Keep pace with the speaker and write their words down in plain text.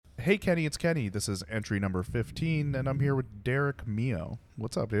Hey, Kenny, it's Kenny. This is entry number 15, and I'm here with Derek Mio.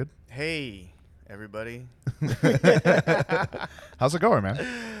 What's up, dude? Hey, everybody. How's it going, man?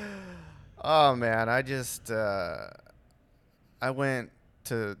 Oh, man, I just, I went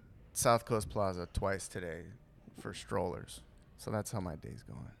to South Coast Plaza twice today for strollers. So that's how my day's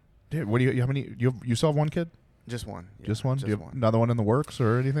going. Dude, what do you? How many? You still have one kid? Just one. Yeah, Just one? Do you have another one in the works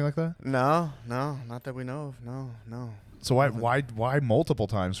or anything like that? No, not that we know of. No. So why multiple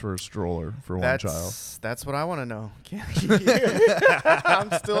times for a stroller for one child? That's what I want to know.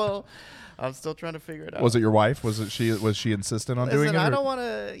 I'm still trying to figure it out. Was it your wife? Was she insistent on doing it? I don't want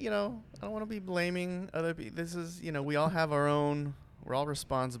to, I don't want to be blaming other people. This is, we all have our own. We're all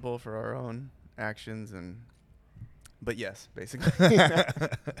responsible for our own actions But yes, basically. No.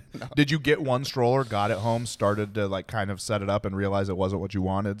 Did you get one stroller, got it home, started to like kind of set it up and realize it wasn't what you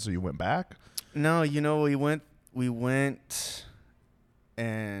wanted, so you went back? No, we went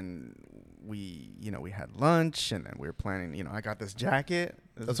and we had lunch and then we were planning, I got this jacket.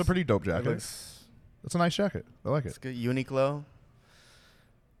 That's a pretty dope jacket. That's a nice jacket. I like it. It's good. Uniqlo.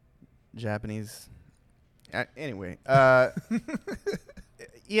 Japanese. Anyway,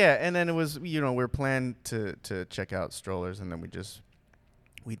 yeah, and then it was, we were planned to check out strollers, and then we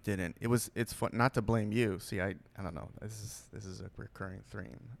didn't. It's fun, not to blame you. See, I don't know. This is a recurring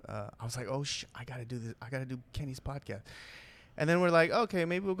theme. I was like, I gotta do this. I gotta do Kenny's podcast, and then we're like, okay,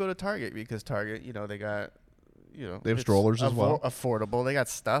 maybe we'll go to Target because Target, they got, they have strollers as well. Affordable. They got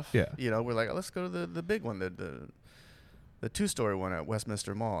stuff. Yeah. We're like, let's go to the big one, the 2-story one at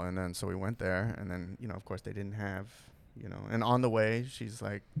Westminster Mall, and then so we went there, and then of course they didn't have. And on the way, she's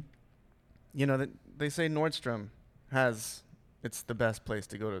like, they say Nordstrom it's the best place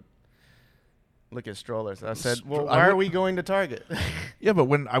to go to look at strollers. I said, well, why are we going to Target? Yeah, but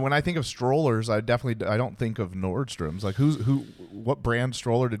when I think of strollers, I don't think of Nordstrom's. Like, what brand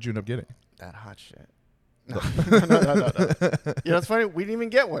stroller did you end up getting? That hot shit. No. It's funny. We didn't even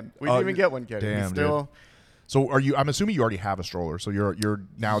get one. Kenny. Damn, dude. So I'm assuming you already have a stroller. So you're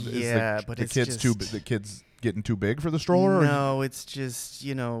now. Yeah, is but the it's kids just, the kids getting too big for the stroller? No, it's just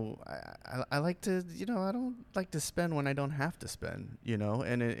I like to I don't like to spend when I don't have to spend,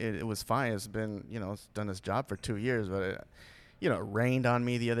 and it was fine. It's been it's done its job for 2 years, but it rained on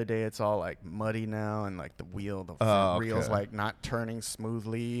me the other day. It's all like muddy now, and like the reel's like not turning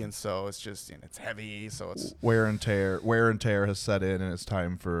smoothly, and so it's just it's heavy, so it's wear and tear has set in, and it's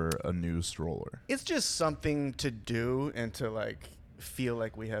time for a new stroller. It's just something to do and to like feel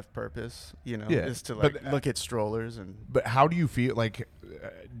like we have purpose, is to like look at strollers. But how do you feel like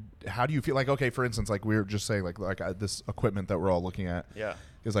okay, for instance, like we were just saying like this equipment that we're all looking at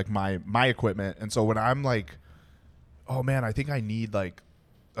is like my equipment, and so when I'm like, oh man, I think I need like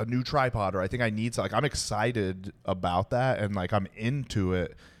a new tripod, or I think I need to, like, I'm excited about that, and like I'm into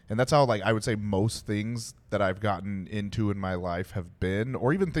it. And that's how, like, I would say most things that I've gotten into in my life have been,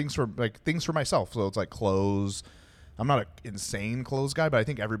 or even things for myself. So it's like clothes. I'm not an insane clothes guy, but I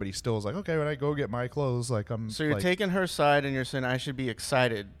think everybody still is like, okay, when I go get my clothes, like I'm. So you're like, taking her side, and you're saying I should be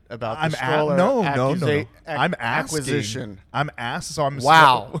excited about the I'm stroller. No. I'm asking. Acquisition. I'm asked. So I'm.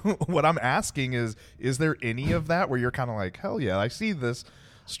 Wow. So, what I'm asking is there any of that where you're kind of like, hell yeah, I see this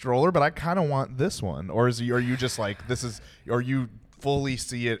stroller, but I kind of want this one, or are you just like this is, or you fully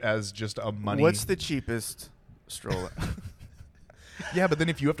see it as just a money? What's the cheapest stroller? Yeah, but then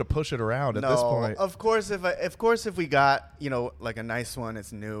if you have to push it around at this point, of course, if we got like a nice one,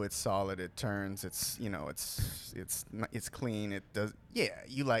 it's new, it's solid, it turns, it's it's clean, it does. Yeah,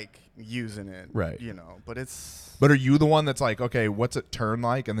 you like using it, right? But it's. But are you the one that's like, okay, what's it turn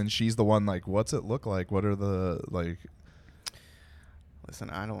like, and then she's the one like, what's it look like? What are the like? Listen,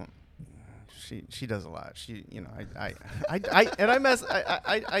 I don't. She does a lot. She,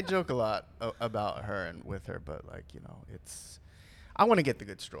 I joke a lot about her and with her, but like it's. I want to get the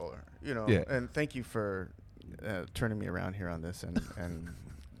good stroller, Yeah. And thank you for turning me around here on this and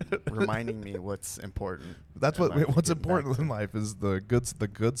reminding me what's important. That's what's important in life is the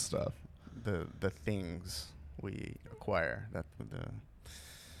good stuff. The things we acquire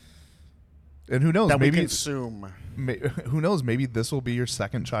and who knows, that maybe we consume. Who knows, maybe this will be your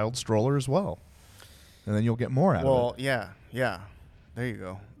second child stroller as well, and then you'll get more out of it. Well, yeah. There you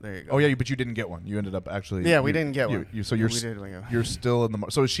go. Oh yeah, but you didn't get one. You ended up actually. Yeah, we didn't get one. So you're still in the.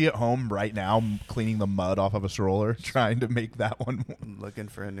 So is she at home right now, cleaning the mud off of a stroller, trying to make that one? Looking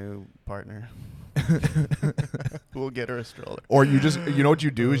for a new partner. We'll get her a stroller. Or you just, what you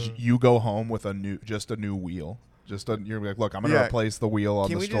do is you go home with a new wheel. You're like, look, I'm gonna replace the wheel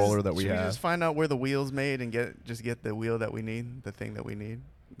on the stroller that we have. Can we just find out where the wheel's made and get the wheel that we need, the thing that we need?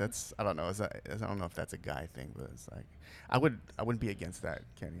 That's I don't know. I don't know if that's a guy thing, but it's like I wouldn't be against that,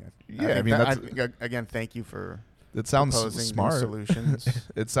 Kenny. Again, thank you for. It sounds smart. Solutions.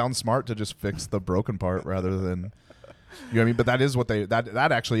 It sounds smart to just fix the broken part rather than, you know what I mean? But that is what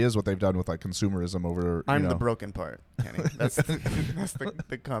that actually is what they've done with like consumerism over. I'm the broken part, Kenny. That's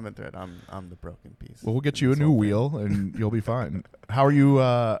the common thread. I'm the broken piece. Well, we'll get you a new wheel and you'll be fine. How are you?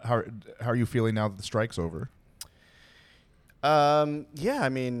 How are you feeling now that the strike's over? Yeah, I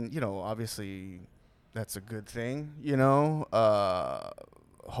mean, obviously that's a good thing.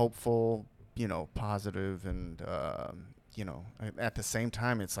 Hopeful. Positive and at the same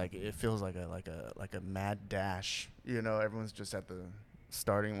time, it's like it feels like a mad dash. Everyone's just at the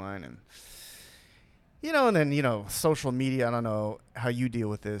starting line, and and then social media. I don't know how you deal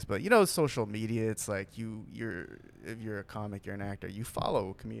with this, but social media. It's like if you're a comic, you're an actor, you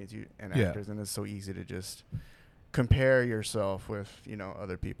follow comedians and actors, and it's so easy to just compare yourself with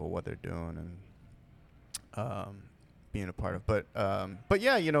other people, what they're doing, and being a part of, but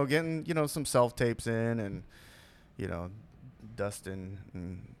yeah, getting some self tapes in, and dusting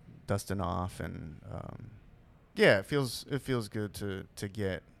off, and yeah, it feels good to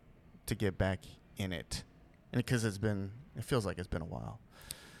get back in it, and because it feels like it's been a while.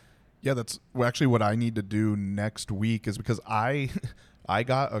 Yeah, that's actually what I need to do next week, is because I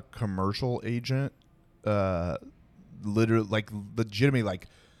got a commercial agent, literally, like legitimately, like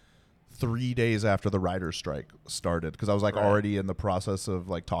 3 days after the writer's strike started, because I was like already in the process of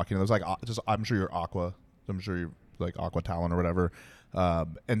like talking. It was like I'm sure you're Aqua. I'm sure you're like Aqua Talent or whatever.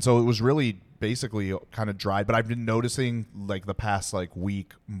 And so it was really basically kind of dried. But I've been noticing like the past like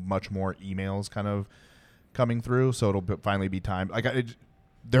week much more emails kind of coming through. So it'll finally be time. Like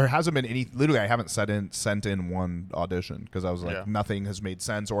there hasn't been any. Literally, I haven't sent in one audition because I was like nothing has made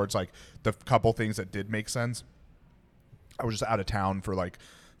sense, or it's like the couple things that did make sense, I was just out of town for like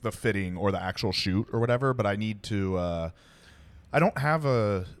the fitting or the actual shoot or whatever. But I need to I don't have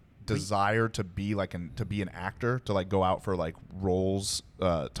a desire to be like an actor, to like go out for like roles,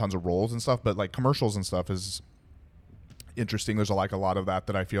 tons of roles and stuff, but like commercials and stuff is interesting. There's a lot of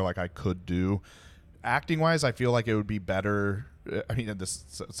that I feel like I could do. Acting wise, I feel like it would be better. I mean,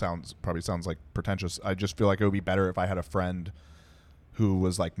 this probably sounds like pretentious. I just feel like it would be better if I had a friend who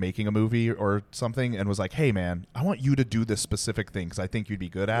was like making a movie or something and was like, hey man, I want you to do this specific thing because I think you'd be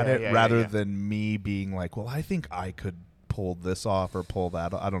good at it, rather than me being like, well, I think I could pull this off or pull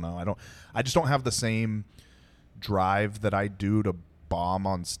that. I don't know. I just don't have the same drive that I do to bomb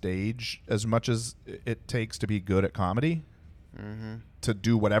on stage as much as it takes to be good at comedy, to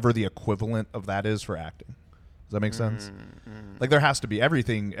do whatever the equivalent of that is for acting. Does that make sense? Like there has to be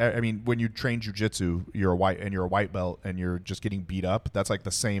everything. I mean, when you train jujitsu, you're a white belt and you're just getting beat up. That's like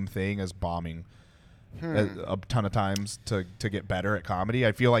the same thing as bombing a ton of times to get better at comedy.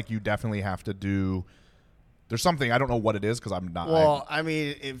 I feel like you definitely have to do. There's something, I don't know what it is because I'm not. Well,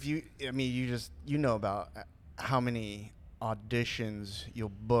 you know about how many auditions you'll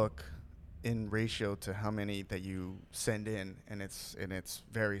book in ratio to how many that you send in, and it's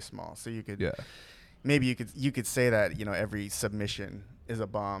very small. So you could maybe you could say that every submission is a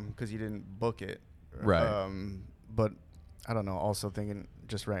bomb because you didn't book it, right? But I don't know. Also thinking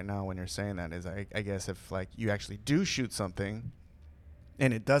just right now when you're saying that is I guess if like you actually do shoot something,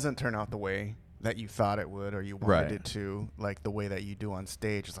 and it doesn't turn out the way that you thought it would or you wanted it to, like the way that you do on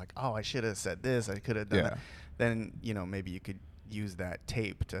stage, it's like, oh, I should have said this, I could have done that. Then maybe you could use that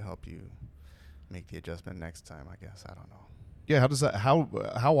tape to help you make the adjustment next time. I guess I don't know. Yeah, how does that? How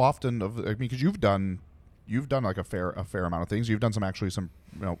often of? I mean, because you've done like a fair amount of things. You've done some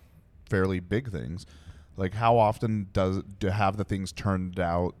fairly big things. Like how often do have the things turned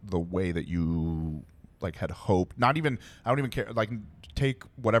out the way that you like had hoped? Not even, I don't even care. Like take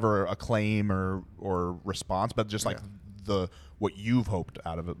whatever acclaim or response, but just like what you've hoped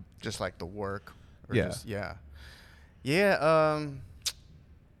out of it. Just like the work. Or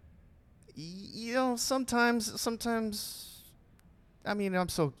sometimes, I mean, I'm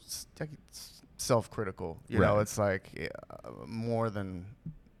so self-critical. You know, it's like more than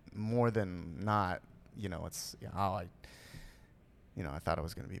not. It's I thought I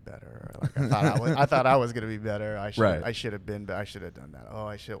was going to be better. Or like I thought I was going to be better. I should have been. I should have done that. Oh,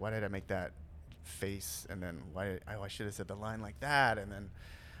 I should. Why did I make that face? And then I should have said the line like that. And then,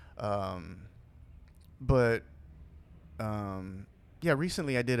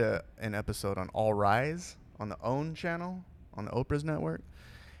 recently I did an episode on All Rise on the OWN channel on the Oprah's network.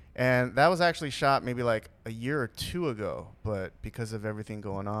 And that was actually shot maybe like a year or two ago, but because of everything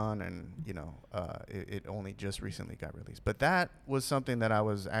going on and, it only just recently got released. But that was something that I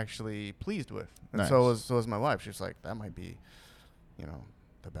was actually pleased with. And so was my wife. She was like, that might be,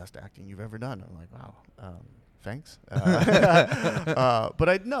 the best acting you've ever done. I'm like, wow, thanks. But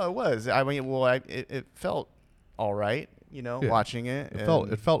it was. I mean, well, it felt all right, watching it.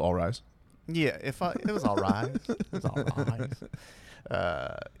 It felt all right. Yeah, it was all right. It was all right.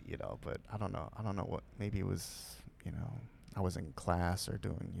 But I don't know what. Maybe it was, I was in class or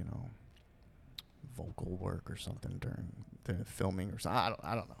doing, vocal work or something during the filming or something.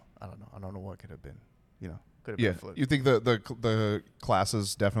 I don't know. I don't know what could have been. Could have been flipped. You think the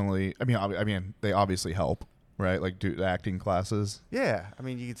classes definitely? I mean, they obviously help, right? Like do acting classes. Yeah, I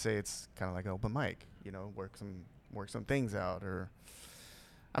mean, you could say it's kind of like an open mic. Work some things out, or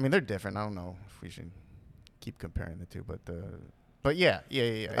I mean, they're different. I don't know if we should keep comparing the two, but yeah.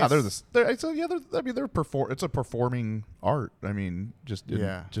 It's a performing art. I mean, just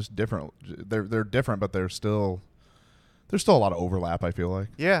different. They're different, but there's still a lot of overlap, I feel like.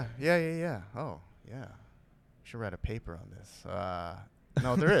 Yeah. Oh, yeah. Should write a paper on this.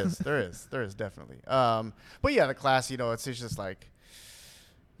 No, there is definitely. But yeah, the class, it's just like,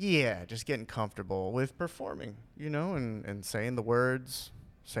 just getting comfortable with performing, and saying the words,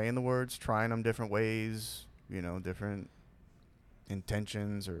 trying them different ways, different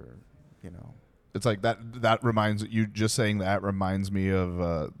intentions, or, It's like that reminds you, just saying that reminds me of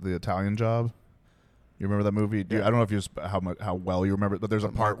The Italian Job. You remember that movie? I don't know if how well you remember it, but there's a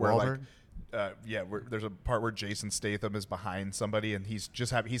part where there's a part where Jason Statham is behind somebody, and he's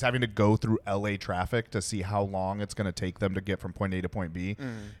having to go through LA traffic to see how long it's going to take them to get from point A to point B.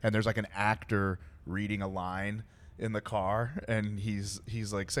 And there's like an actor reading a line in the car, and he's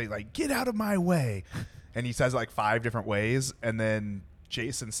like saying like, "Get out of my way," and he says like 5 different ways, and then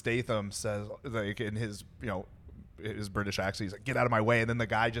Jason Statham says, like, in his his British accent, he's like, "Get out of my way," and then the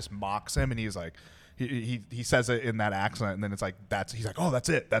guy just mocks him, and he's like. He says it in that accent, and then it's like he's like, oh, that's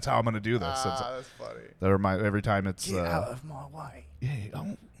it. That's how I'm gonna do this. That's funny. That reminds every time it's get out of my way.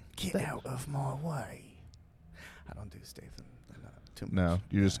 Yeah, get out of my way. I don't do Statham too much. No,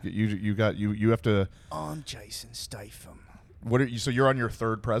 you have to. I'm Jason Statham. What are you? So you're on your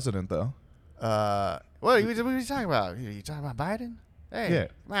 3rd president, though. What are you talking about? You talking about Biden? Hey,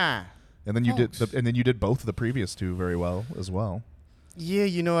 yeah. And then you did both of the previous 2 very well as well. Yeah,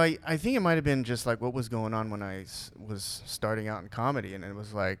 I think it might have been just like what was going on when I was starting out in comedy, and it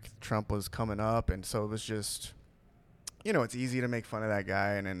was like Trump was coming up, and so it was just, it's easy to make fun of that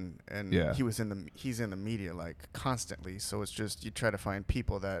guy, and he's in the media like constantly, so it's just you try to find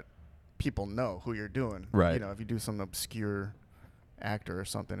people that people know who you're doing, right? If you do some obscure actor or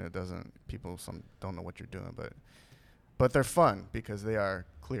something, people don't know what you're doing, but they're fun because they are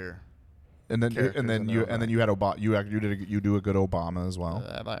clear. And then you had Obama. You do a good Obama as well.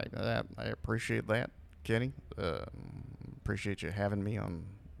 I appreciate that, Kenny. Appreciate you having me on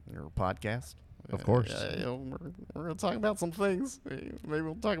your podcast. Of course. We're gonna talk about some things. Maybe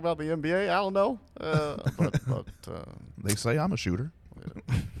we'll talk about the NBA. I don't know. But they say I'm a shooter.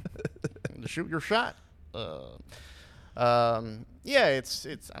 Shoot your shot. It's I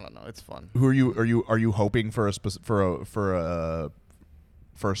don't know. It's fun. Who are you hoping for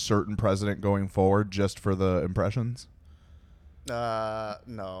a certain president going forward, just for the impressions?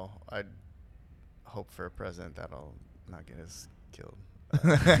 No, I'd hope for a president that'll not get us killed.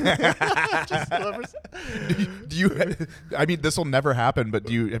 Do you? I mean, this will never happen. But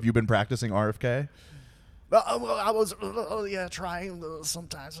have you been practicing RFK? I was trying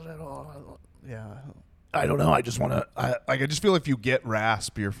sometimes. Yeah. I don't know. I just want to. I just feel if you get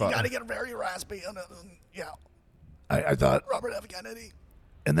rasp, you're fine. You got to get very raspy. Yeah. I thought Robert F. Kennedy.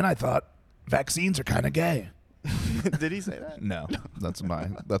 And then I thought vaccines are kind of gay. Did he say that? No, that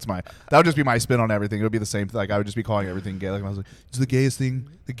would just be my spin on everything. It would be the same thing. Like I would just be calling everything gay. Like I was like, it's the gayest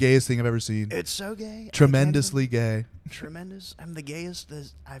thing I've ever seen. It's so gay. Tremendously gay. Tremendous. I'm the gayest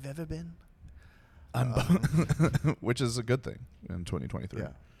I've ever been. Which is a good thing in 2023. Yeah.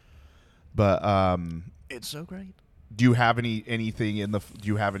 But it's so great. Do you have anything in the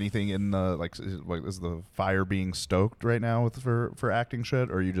like is the fire being stoked right now for acting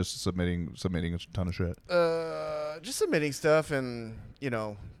shit, or are you just submitting a ton of shit? Just submitting stuff and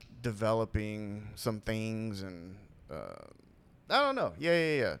developing some things, and I don't know.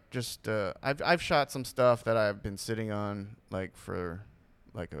 Yeah. Just I've shot some stuff that I've been sitting on like for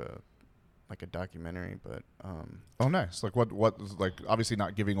like a documentary, but oh nice. Like what like obviously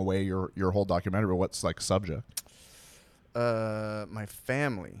not giving away your whole documentary, but what's like subject? My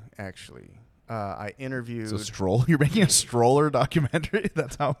family, actually. I interviewed. It's a stroll. You're making a stroller documentary.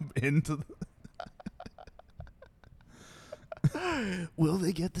 That's how I'm into. Will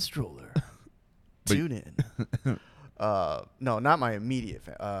they get the stroller? Tune in. No, not my immediate,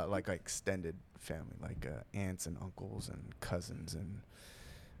 like extended family, like aunts and uncles and cousins and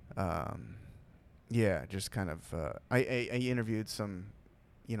yeah, just kind of. I interviewed some,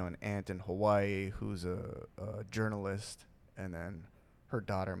 an aunt in Hawaii who's a journalist, and then her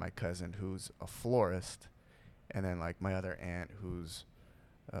daughter, my cousin, who's a florist, and then like my other aunt who's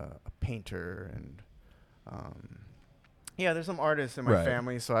a painter, and yeah, there's some artists in my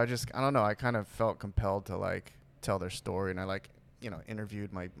family, so I don't know, I kind of felt compelled to like tell their story, and I like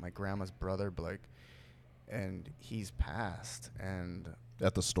interviewed my grandma's brother, Blake, and he's passed, and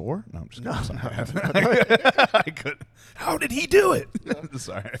at the store? No, I'm just kidding. No. I could. How did he do it?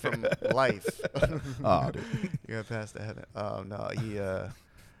 Sorry. From life. Oh, dude. You got past the head. Oh no, he.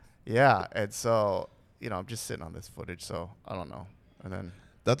 Yeah, and so I'm just sitting on this footage, so I don't know, and then.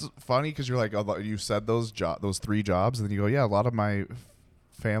 That's funny because you're like, you said those 3 jobs, and then you go, yeah, a lot of my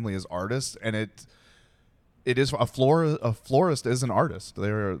family is artists, and it is a florist is an artist.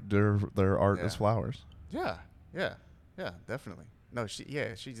 Their art is flowers. Yeah, definitely. No, she's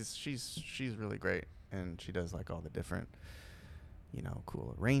really great, and she does like all the different,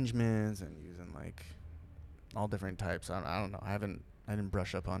 cool arrangements and using like all different types. I don't know. I didn't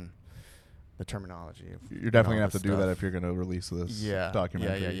brush up on the terminology. You're definitely gonna have to do that if you're gonna release this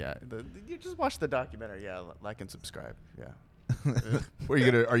documentary. Yeah. You just watch the documentary. Yeah, like and subscribe. Yeah.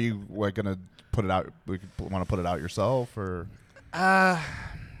 Are you gonna put it out? Want to put it out yourself or?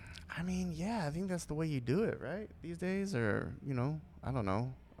 I mean, yeah, I think that's the way you do it, right? These days, or I don't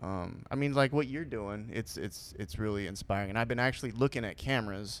know. I mean, like what you're doing, it's really inspiring. And I've been actually looking at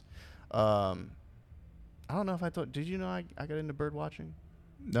cameras. I don't know if I told. Did you know I got into bird watching?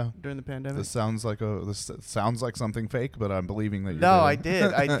 No. During the pandemic. This sounds like something fake, but I'm believing that you. No, I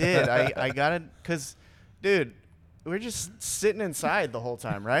did. I got it because, dude, we're just sitting inside the whole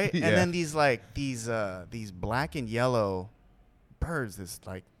time, right? Yeah. And then these black and yellow birds, this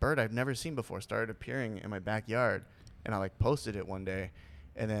like bird I've never seen before, started appearing in my backyard, and I like posted it one day,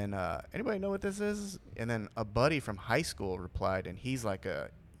 and then anybody know what this is? And then a buddy from high school replied, and he's like a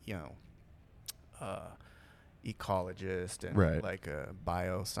ecologist and like a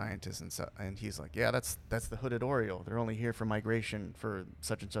bioscientist, and he's like, yeah, that's the hooded oriole. They're only here for migration for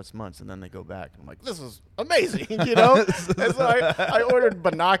such and such months, and then they go back. I'm like, this is amazing, And so I ordered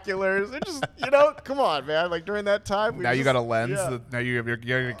binoculars. It just, come on, man. Like during that time, now you got a lens. Yeah. Now you're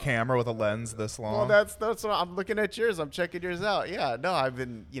getting a camera with a lens this long. Well, that's what I'm looking at yours. I'm checking yours out. Yeah, no, I've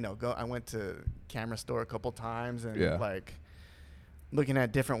been, I went to camera store a couple times and like. Looking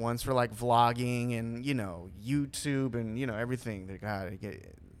at different ones for like vlogging and YouTube and everything. They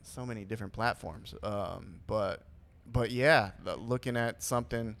get so many different platforms. But yeah, looking at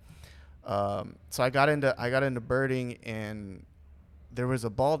something. So I got into birding, and there was a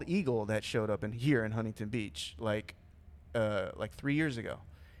bald eagle that showed up here in Huntington Beach like 3 years ago,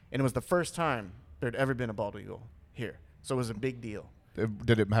 and it was the first time there'd ever been a bald eagle here. So it was a big deal.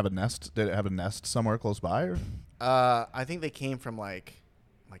 Did it have a nest? Did it have a nest somewhere close by? Or? I think they came from like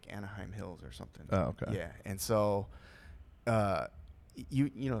Anaheim Hills or something. Oh, okay. Yeah, and so,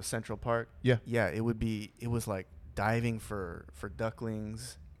 Central Park. Yeah. Yeah, it was like diving for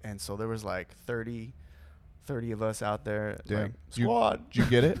ducklings, and so there was like 30 of us out there. Dang. Like, squad. Did you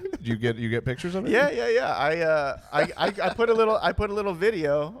get it? Did you get pictures of it? Yeah. I put a little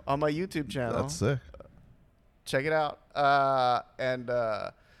video on my YouTube channel. That's sick. Check it out.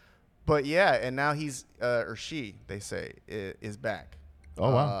 But yeah, and now he's or she, they say, is back.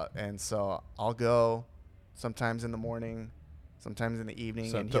 Oh wow! And so I'll go sometimes in the morning, sometimes in the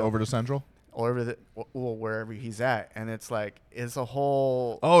evening, and over to Central, or wherever he's at, and it's a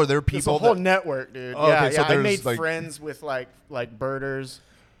whole. Oh, there are people. It's a whole network, dude. Oh, okay, so I made friends with like birders,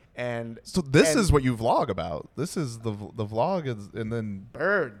 and so this is what you vlog about. This is the vlog is, and then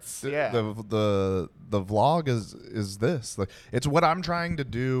birds. The vlog is this. Like it's what I'm trying to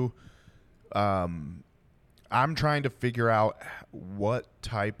do. I'm trying to figure out what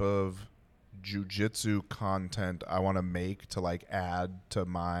type of jiu-jitsu content I want to make to like add to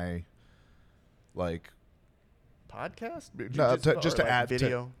my like podcast. No, just to like add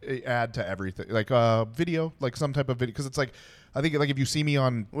video. Add to everything, like video, like some type of video, because it's like I think like if you see me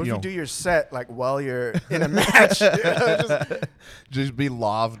on, what if you do your set like while you're in a match, just be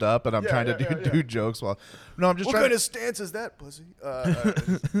loved up, and I'm trying to do jokes while. No, I'm just. What kind of stance is that, pussy? I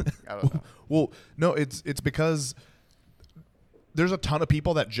don't know. Well, no, it's because there's a ton of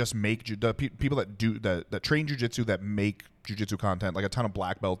people that just make people that do that train jiu-jitsu that make jiu-jitsu content. Like a ton of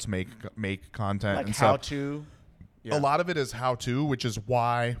black belts make content like and how stuff. to. Yeah. A lot of it is how to, which is what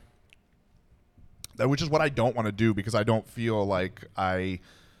I don't want to do, because I don't feel like I'm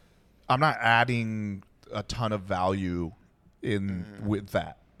not adding a ton of value in with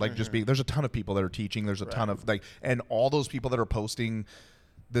that. Like just being, there's a ton of people that are teaching. There's a ton of like, and all those people that are posting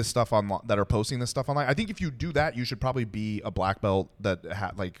this stuff online, that are posting this stuff online. I think if you do that, you should probably be a black belt that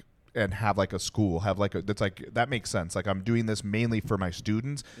and have like a school, have like a, that's like, that makes sense. Like I'm doing this mainly for my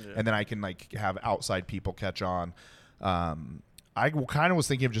students, and then I can like have outside people catch on. I kind of was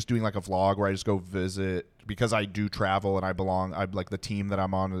thinking of just doing like a vlog where I just go visit, because I do travel and I'm like the team that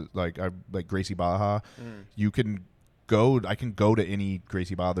I'm on, like I like Gracie Baja. You can go, I can go to any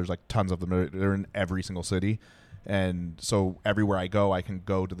Gracie Baja. There's like tons of them. They're in every single city. And so everywhere I go, I can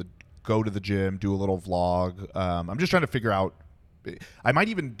go to the gym, do a little vlog. I'm just trying to figure out, I might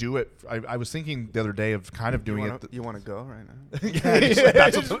even do it. I was thinking the other day of kind of doing it. You want to go right now? Yeah,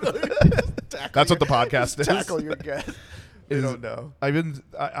 that's what the podcast is. Tackle your guest. I don't know.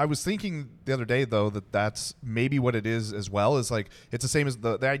 I was thinking the other day though that's maybe what it is as well, is like it's the same as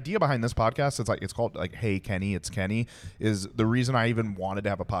the idea behind this podcast. It's called like Hey Kenny, it's Kenny, is the reason I even wanted to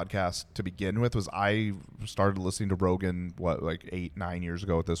have a podcast to begin with. Was I started listening to Rogan like 8-9 years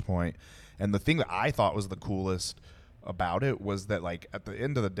ago at this point, and the thing that I thought was the coolest about it was that like at the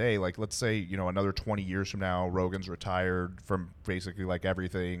end of the day, like let's say, you know, another 20 years from now, Rogan's retired from basically like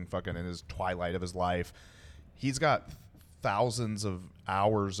everything, fucking in his twilight of his life. He's got thousands of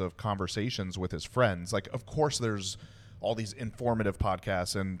hours of conversations with his friends. Like, of course, there's all these informative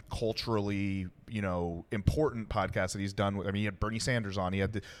podcasts and culturally, you know, important podcasts that he's done with. I mean, he had Bernie Sanders on.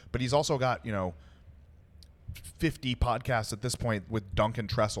 But he's also got, you know, 50 podcasts at this point with Duncan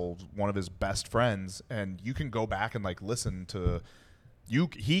Trussell, one of his best friends, and you can go back and like listen to.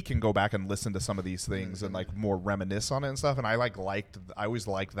 He can go back and listen to some of these things and like more reminisce on it and stuff. And I always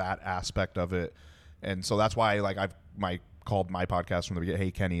liked that aspect of it, and so that's why I've called my podcast from the beginning,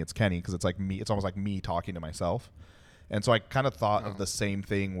 Hey Kenny, it's Kenny, because it's like me. It's almost like me talking to myself. And so I kind of thought of the same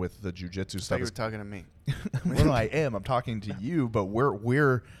thing with the jiu-jitsu stuff. You were talking to me. Well, I am. I'm talking to you, but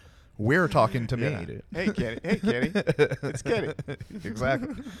we're talking to me. Dude. Hey Kenny, it's Kenny.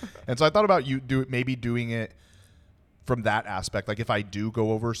 Exactly. And so I thought about maybe doing it from that aspect. Like if I do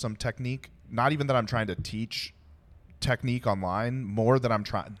go over some technique, not even that I'm trying to teach technique online, more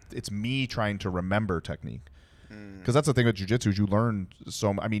that it's me trying to remember technique. Because that's the thing with jiu-jitsu, is you learn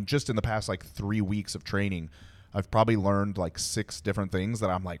I mean, just in the past like 3 weeks of training, I've probably learned like 6 different things that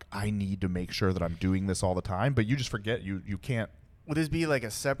I'm like, I need to make sure that I'm doing this all the time. But you just forget. You can't. Would this be like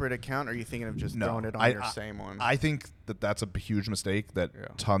a separate account, or are you thinking of just throwing it on your same one? I think that's a huge mistake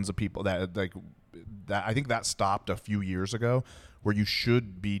that tons of people that I think that stopped a few years ago, where you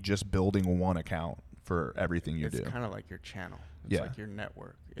should be just building one account for everything you do. It's kind of like your channel. It's like your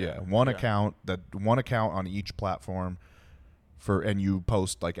network. One account on each platform and you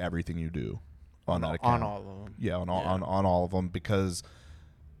post like everything you do on that account. On all of them. Yeah, on all of them, because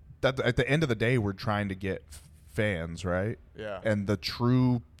that at the end of the day, we're trying to get fans, right? Yeah. And the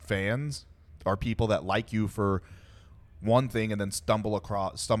true fans are people that like you for one thing and then stumble.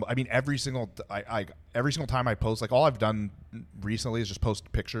 I mean, every single time I post, like all I've done recently is just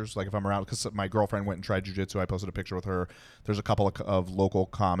post pictures. Like if I'm around, because my girlfriend went and tried jiu-jitsu, I posted a picture with her. There's a couple of local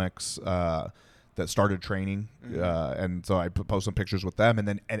comics that started training, and so I post some pictures with them.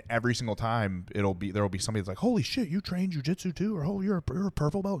 And every single time there will be somebody that's like, holy shit, you train jiu-jitsu too, or oh, you're a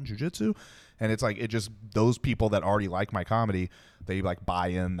purple belt in jiu-jitsu. And it's like, it just, those people that already like my comedy, they like buy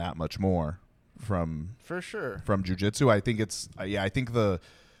in that much more from jiu-jitsu. I think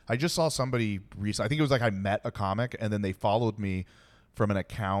I just saw somebody recently, I think it was like I met a comic and then they followed me from an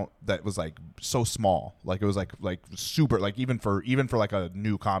account that was like so small, like it was like super, like even for like a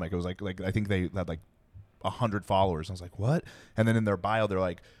new comic, it was like I think they had like 100 followers. I was like, what? And then in their bio they're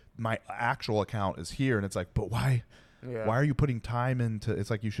like, my actual account is here. And it's like, but why are you putting time into,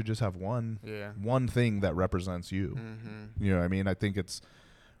 it's like you should just have one thing that represents you. You know what I mean? I think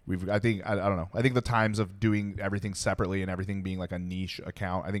I don't know. I think the times of doing everything separately and everything being like a niche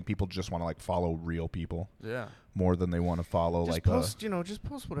account, I think people just want to like follow real people. Yeah. More than they want to follow just like post, just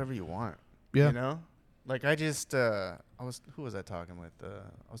post whatever you want. Yeah. You know? Like I just who was I talking with?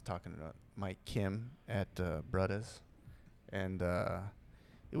 I was talking to Mike Kim at Brutta's, and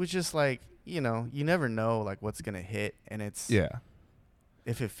it was just like, you never know like what's going to hit, and it's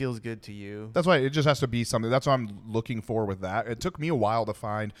if it feels good to you. That's why it just has to be something. That's what I'm looking for with that. It took me a while to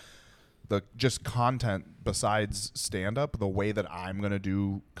find the just content besides stand up, the way that I'm going to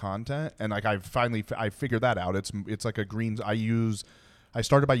do content. And like I figured that out. It's like I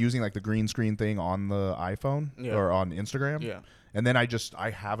started by using like the green screen thing on the iPhone or on Instagram. Yeah. And then I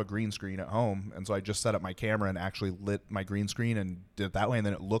have a green screen at home. And so I just set up my camera and actually lit my green screen and did it that way. And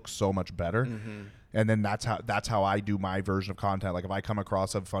then it looks so much better. And then that's how I do my version of content. Like if I come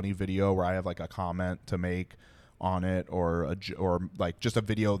across a funny video where I have like a comment to make, on it, or like just a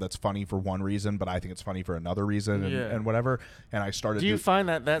video that's funny for one reason, but I think it's funny for another reason, and whatever. And I started. Do you find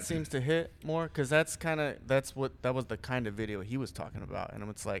that seems to hit more? Because that was the kind of video he was talking about, and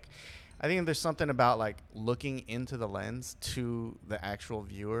it's like, I think there's something about like looking into the lens to the actual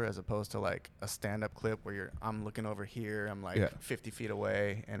viewer as opposed to like a stand-up clip where I'm looking over here, I'm like 50 feet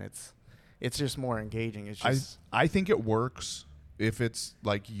away, and it's just more engaging. It's just I think it works if it's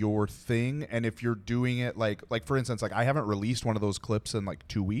like your thing, and if you're doing it like for instance, like I haven't released one of those clips in like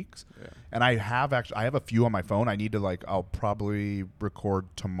 2 weeks, and I have a few on my phone. I need to I'll probably record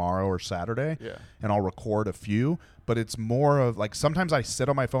tomorrow or Saturday, and I'll record a few. But it's more of like sometimes I sit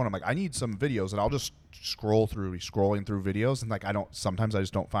on my phone, I'm like, I need some videos, and I'll just scrolling through videos, and like sometimes I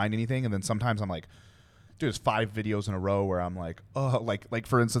just don't find anything, and then sometimes I'm like, dude, there's 5 videos in a row where I'm like, oh, like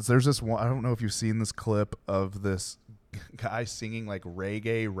for instance, there's this one, I don't know if you've seen this clip of this guy singing like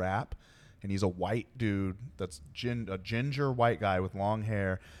reggae rap, and he's a white dude that's a ginger white guy with long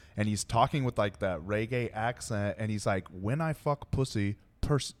hair, and he's talking with like that reggae accent, and he's like, when I fuck pussy,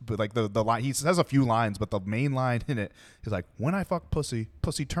 but like the line, he says a few lines, but the main line in it is like, when I fuck pussy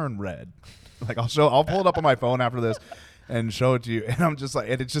turn red. Like I'll pull it up on my phone after this and show it to you, and I'm just like,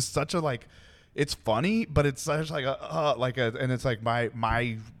 and it's just such a like, it's funny, but it's such like and it's like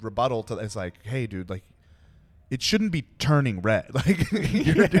my rebuttal to it's like, hey dude, like it shouldn't be turning red. Like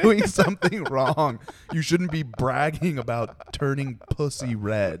you're doing something wrong. You shouldn't be bragging about turning pussy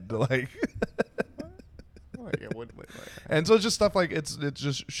red. Like and so it's just stuff like it's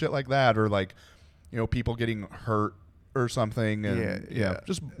just shit like that, or like, you know, people getting hurt or something, and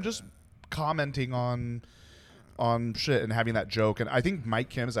just commenting on shit and having that joke. And I think Mike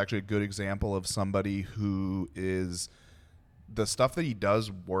Kim is actually a good example of somebody who is, the stuff that he does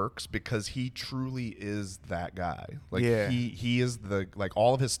works because he truly is that guy. Like he is like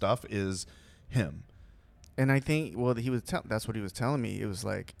all of his stuff is him. And I think that's what he was telling me. It was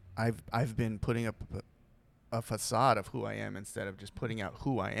like I've been putting up a facade of who I am instead of just putting out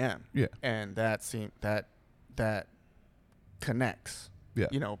who I am. Yeah. And that connects. Yeah.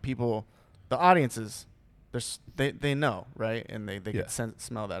 You know, people, the audiences, they know, right? And they can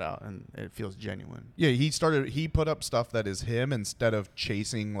smell that out, and it feels genuine. Yeah, he put up stuff that is him instead of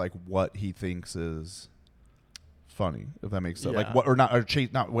chasing like what he thinks is funny, if that makes sense. Like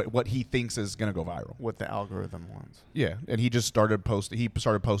what he thinks is going to go viral. What the algorithm wants. Yeah, and he just started posting. He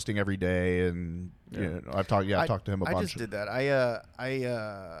started posting every day, and you know, I've talked to him a bunch. I just did that. I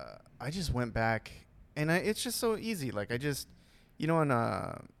just went back, and it's just so easy. Like I just, you know,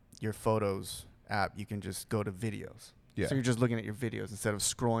 on your Photos app, you can just go to videos. Yeah. So you're just looking at your videos instead of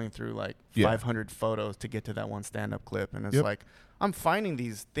scrolling through like 500 photos to get to that one stand-up clip. And it's like, I'm finding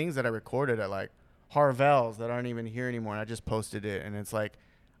these things that I recorded at like Harvell's that aren't even here anymore, and I just posted it. And it's like,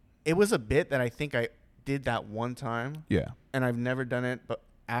 it was a bit that I think I did that one time. Yeah. And I've never done it but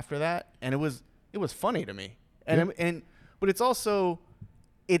after that. And it was funny to me. And but it's also,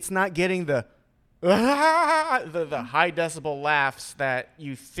 it's not getting the high decibel laughs that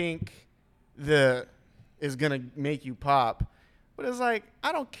you think is gonna make you pop, but it's like,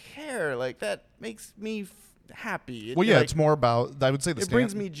 I don't care. Like that makes me happy. It's more about, I would say, it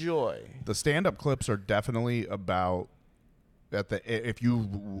brings me joy. The stand-up clips are definitely about if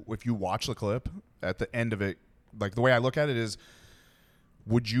you watch the clip at the end of it, like the way I look at it is,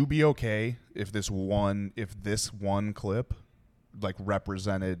 would you be okay if this one clip like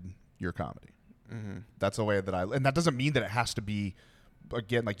represented your comedy? Mm-hmm. That's the way that and that doesn't mean that it has to be,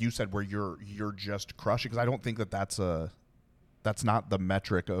 again, like you said, where you're just crushing, because I don't think that's not the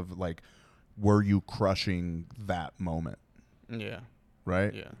metric of like, were you crushing that moment? Yeah.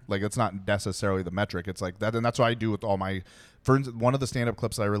 Right? Yeah. Like, it's not necessarily the metric. It's like that, and that's what I do with all my, for instance, one of the stand-up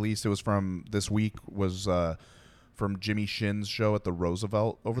clips I released, it was from this week, was from Jimmy Shin's show at the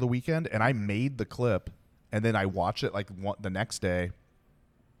Roosevelt over the weekend, and I made the clip, and then I watched it like the next day,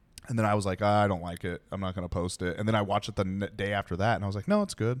 and then I was like, I don't like it, I'm not going to post it. And then I watched it the day after that, and I was like, no,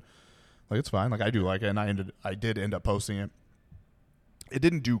 it's good. Like, it's fine. Like, I do like it, and I did end up posting it. It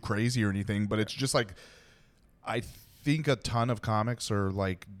didn't do crazy or anything, but it's just like, I think a ton of comics are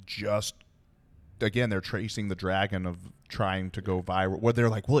like, just, again, they're tracing the dragon of trying to go viral, where they're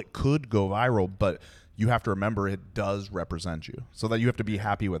like, well, it could go viral, but you have to remember it does represent you, so that you have to be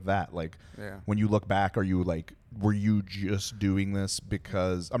happy with that. Like, when you look back, are you like, were you just doing this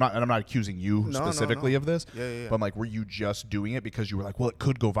because, I'm not accusing you specifically of this, but I'm like, were you just doing it because you were like, well, it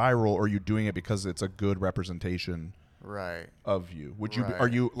could go viral, or are you doing it because it's a good representation of you? Would you are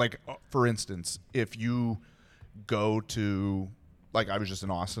you like, for instance, if you go to, like, I was just in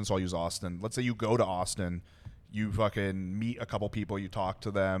Austin, so I'll use Austin. Let's say you go to Austin, you fucking meet a couple people, you talk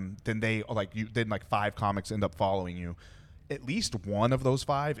to them, then then 5 comics end up following you. At least one of those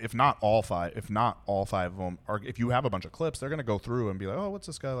 5, if not all 5 of them, are, if you have a bunch of clips, they're going to go through and be like, oh, what's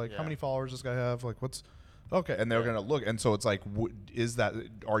this guy like? How many followers does this guy have? Like, what's okay? And they're going to look. And so it's like,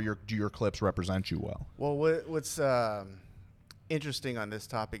 do your clips represent you well? Well, what's interesting on this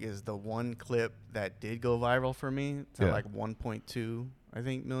topic is the one clip that did go viral for me. It's at like 1.2, I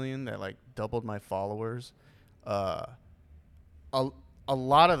think, million, that like doubled my followers. A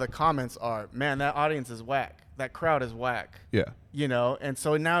lot of the comments are, man, that audience is whack. That crowd is whack. Yeah. You know, and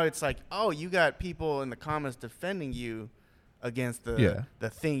so now it's like, oh, you got people in the comments defending you against the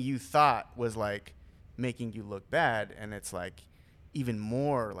thing you thought was like making you look bad, and it's like even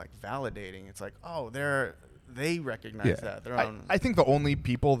more like validating. It's like, oh, they recognize that. I think the only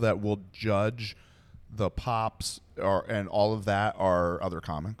people that will judge the pops and all of that are other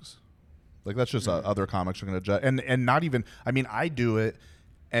comics. Like, that's just other comics are going to judge, and not even. I mean, I do it,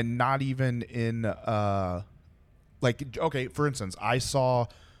 and not even in like, okay, for instance, I saw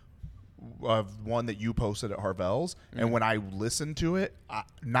one that you posted at Harvell's, and when I listened to it,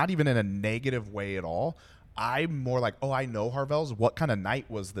 not even in a negative way at all, I'm more like, oh, I know Harvell's. What kind of night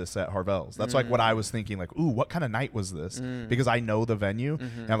was this at Harvell's? That's like what I was thinking, like, ooh, what kind of night was this? Because I know the venue,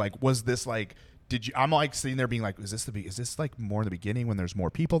 and like, was this like, I'm like sitting there being like, is this like more in the beginning when there's more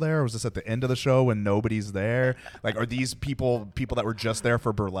people there, or was this at the end of the show when nobody's there? Like, are these people that were just there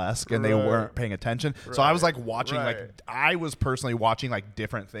for burlesque and they weren't paying attention? So I was like watching, like, I was personally watching like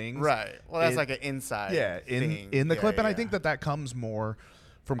different things. Right. Well, that's like an inside thing. in the clip, and I think that comes more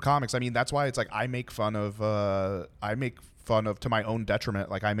from comics. I mean, that's why it's like I make fun of to my own detriment.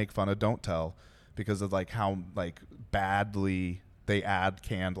 Like, I make fun of Don't Tell because of like how like badly they add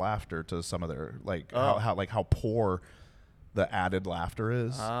canned laughter to some of their how poor the added laughter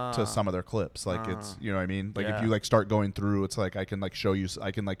is to some of their clips. Like, it's, you know what I mean? Like, if you like start going through, it's like I can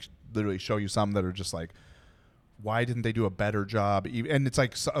literally show you some that are just like, why didn't they do a better job? And it's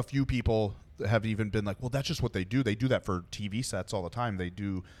like a few people have even been like, well, that's just what they do. They do that for TV sets all the time.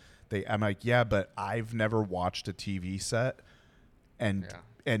 I'm like, yeah, but I've never watched a TV set and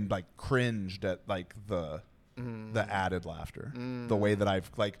like cringed at like the added laughter, the way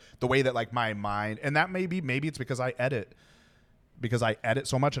that like my mind, and that maybe it's because I edit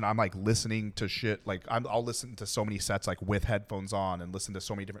so much, and I'm like listening to shit. Like, I'll listen to so many sets like with headphones on, and listen to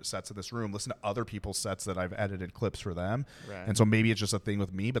so many different sets in this room, listen to other people's sets that I've edited clips for them. Right. And so maybe it's just a thing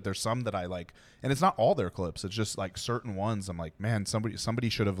with me, but there's some that I like, and it's not all their clips. It's just like certain ones. I'm like, man, somebody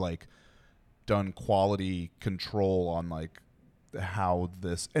should have like done quality control on like how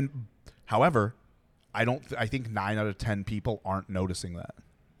this, and however, I think 9 out of 10 people aren't noticing that.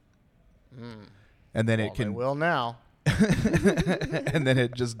 And then they will now. And then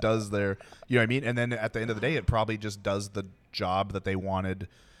it just does you know what I mean? And then at the end of the day, it probably just does the job that they wanted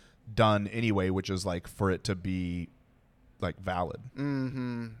done anyway, which is like for it to be like valid. I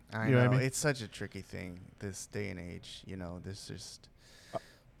know. What I mean? It's such a tricky thing this day and age. You know, there's just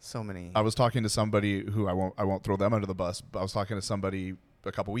so many. I was talking to somebody who I won't throw them under the bus, but I was talking to somebody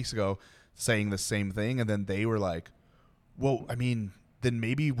a couple weeks ago saying the same thing, and then they were like, well, I mean, then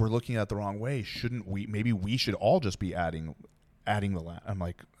maybe we're looking at it the wrong way. Shouldn't we? Maybe we should all just be adding the I'm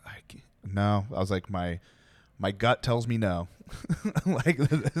like, no. I was like, my gut tells me no. Like,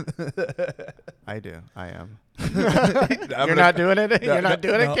 I am. You're not doing it. You're not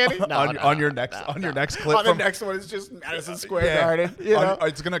doing it, Kenny. On your next clip. On the next one is just Madison Square Garden. You know?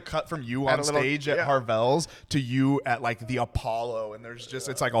 It's gonna cut from you on stage at Harvell's to you at like the Apollo, and there's just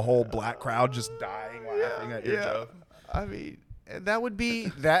it's like a whole black crowd just dying laughing at your joke. I mean, that would be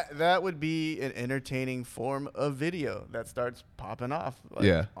an entertaining form of video that starts popping off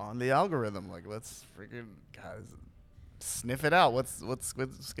on the algorithm. Like, let's freaking guys sniff it out. What's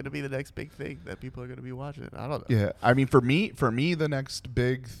going to be the next big thing that people are going to be watching? I don't know. Yeah, I mean, for me, the next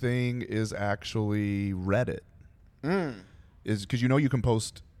big thing is actually Reddit. Is because you can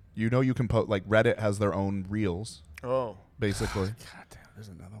post like Reddit has their own reels. Oh, basically. God damn, there's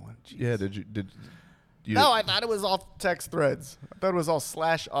another one. Jeez. Yeah, did. No, I thought it was all text threads. I thought it was all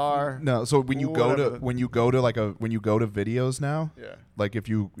 /r. No, so when you go to videos now, like if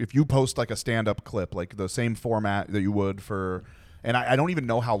you post like a stand-up clip, like the same format that you would for, and I don't even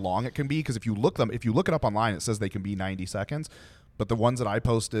know how long it can be, because if you look it up online, it says they can be 90 seconds. But the ones that I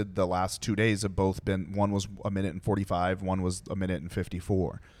posted the last 2 days have both been, one was 1 minute and 45, one was 1 minute and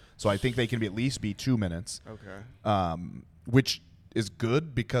 54. So I think they can at least be 2 minutes. Okay. Which is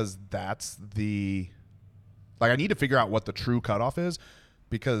good, because that's the. Like, I need to figure out what the true cutoff is,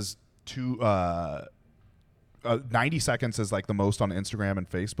 because 90 seconds is like the most on Instagram and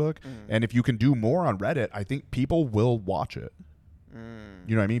Facebook. And if you can do more on Reddit, I think people will watch it.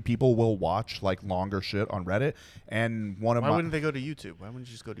 You know what I mean? People will watch like longer shit on Reddit. And why wouldn't they go to YouTube? Why wouldn't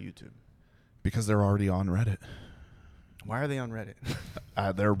you just go to YouTube? Because they're already on Reddit. Why are they on Reddit?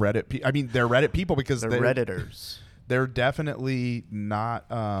 They're Reddit. They're Reddit people because they're Redditors. They're definitely not.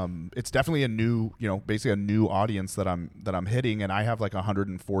 It's definitely a new, basically a new audience that I'm hitting, and I have like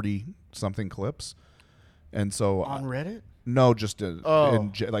 140 something clips, and so on Reddit. No, just in you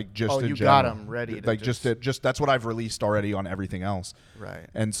general. Got them ready. Like just that's what I've released already on everything else. Right.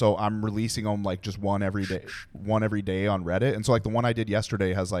 And so I'm releasing them like just one every day on Reddit, and so like the one I did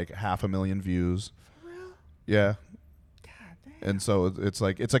yesterday has like 500,000 views. For real? Yeah. And so it's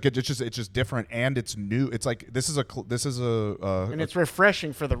just different, and it's new. It's like this is and it's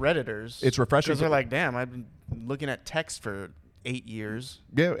refreshing for the Redditors. It's refreshing because they're like, damn, I've been looking at text for 8 years.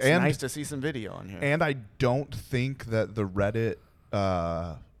 Yeah, it's nice to see some video on here. And I don't think that the Reddit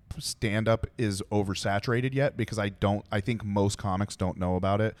stand up is oversaturated yet, because I think most comics don't know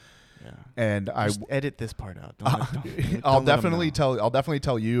about it. Yeah. And just edit this part out. I'll definitely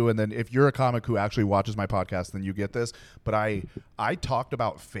tell you, and then if you're a comic who actually watches my podcast, then you get this. But I talked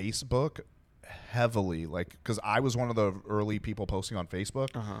about Facebook heavily, like, because I was one of the early people posting on Facebook,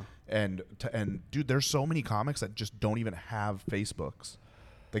 and dude, there's so many comics that just don't even have Facebooks.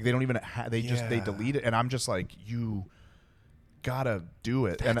 Like they don't even they delete it, and I'm just like, you gotta do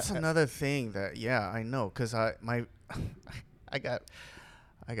it. That's another thing that I know, because I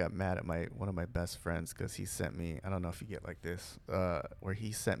got mad at one of my best friends because he sent me, I don't know if you get like this, where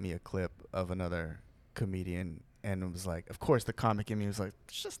he sent me a clip of another comedian, and it was like, of course the comic in me was like,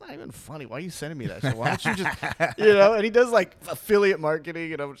 it's just not even funny. Why are you sending me that shit? Why don't you just, and he does like affiliate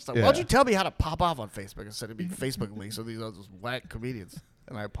marketing, and I'm just like, why don't you tell me how to pop off on Facebook instead of being Facebook links with these other whack comedians?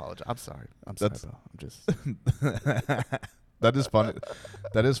 And I apologize. I'm sorry, bro. I'm just. That is funny.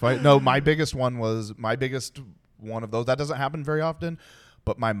 That is funny. No, my biggest one of those. That doesn't happen very often.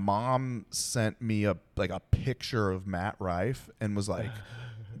 But my mom sent me a picture of Matt Rife and was like,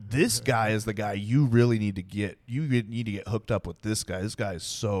 "This guy is the guy you really need to get. You need to get hooked up with this guy. This guy is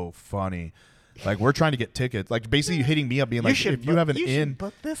so funny. Like, we're trying to get tickets. Like, basically hitting me up, being like, if you have an in,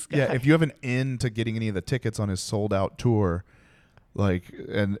 if you have an in to getting any of the tickets on his sold out tour." Like,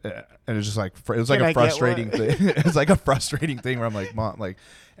 and it's just like, it was like a frustrating thing. It's like a frustrating thing where I'm like, Mom, like,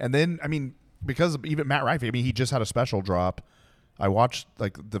 and then because even Matt Rife, he just had a special drop. I watched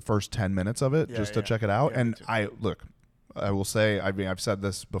like the first 10 minutes of it to check it out. And I will say, I've said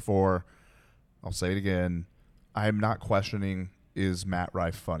this before, I'll say it again. I'm not questioning, is Matt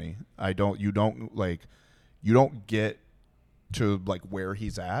Rife funny? You don't get to like where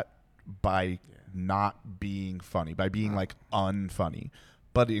he's at by not being funny, by being like unfunny.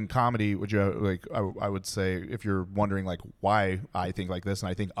 But in comedy, I would say, if you're wondering like why I think like this, and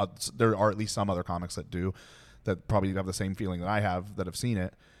I think there are at least some other comics that do, that probably have the same feeling that I have, that have seen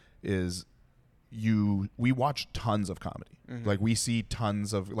it, is we watch tons of comedy. Like, we see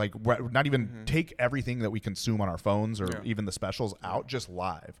tons of, like, not even take everything that we consume on our phones or even the specials out, just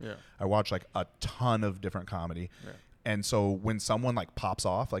live. I watch like a ton of different comedy. And so when someone like pops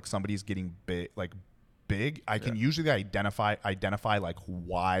off, like somebody's getting big, I can usually identify like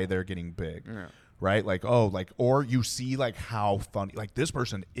why they're getting big. Right? Like, or you see like how funny, like, this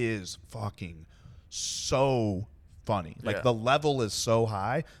person is fucking so funny. Like, the level is so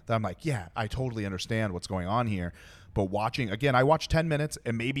high that I'm like, yeah, I totally understand what's going on here. But I watched 10 minutes,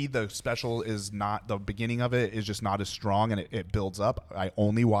 and maybe the special is not, the beginning of it is just not as strong, and it builds up. I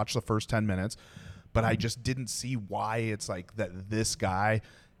only watched the first 10 minutes, but I just didn't see why it's like that this guy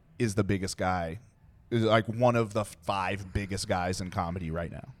is the biggest guy, is like one of the 5 biggest guys in comedy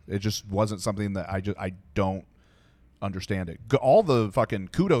right now. It just wasn't something that I don't understand it. All the fucking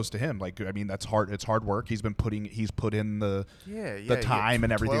kudos to him. Like, that's hard. It's hard work. He's put in the time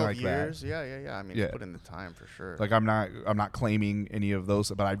and everything like years. that. Yeah. He's put in the time for sure. Like, I'm not claiming any of those,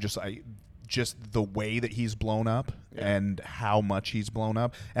 but just the way that he's blown up and how much he's blown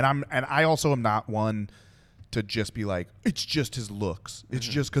up. And I also am not one to just be like, it's just his looks. It's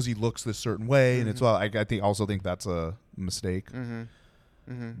just because he looks this certain way, and it's I think that's a mistake.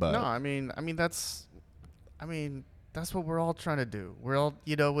 But no, that's what we're all trying to do. We're all,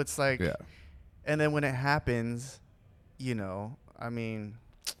 it's like, and then when it happens, you got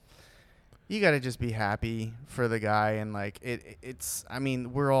to just be happy for the guy. And like,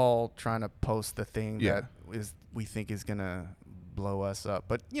 we're all trying to post the thing that we think is going to blow us up.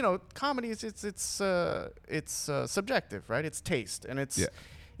 But, comedy is, it's subjective, right? It's taste. And it's,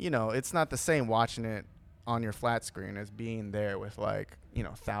 it's not the same watching it on your flat screen as being there with like,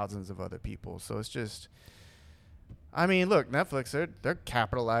 thousands of other people. So it's just, I mean, look, Netflix, they're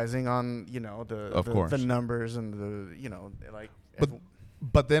capitalizing on, the numbers and like.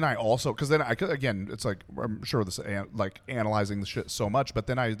 But then I also, because then I could, again, it's like, I'm sure this like analyzing the shit so much, but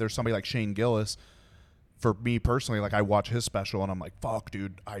then there's somebody like Shane Gillis. For me personally, like I watch his special and I'm like, fuck,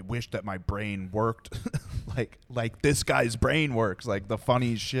 dude, I wish that my brain worked like this guy's brain works, like the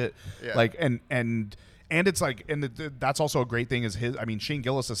funny shit, like and it's like, and that's also a great thing is Shane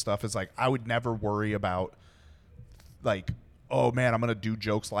Gillis' stuff is like I would never worry about like, oh man, I'm gonna do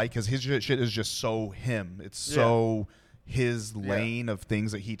jokes like, because his shit is just so him. It's so his lane of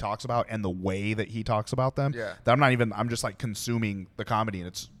things that he talks about and the way that he talks about them. Yeah. That I'm just like consuming the comedy and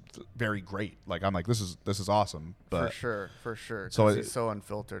it's very great. Like I'm like, this is awesome. But for sure. So he's so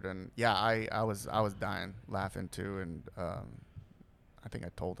unfiltered, and I was dying laughing too, and I think I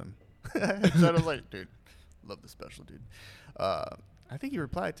told him. So I was like, dude, love the special, dude. I think he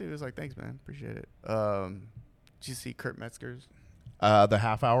replied too. He was like, thanks, man, appreciate it. Did you see Kurt Metzger's? The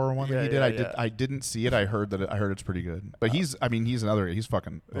half hour one that he did, I didn't see it. I heard it's pretty good. But he's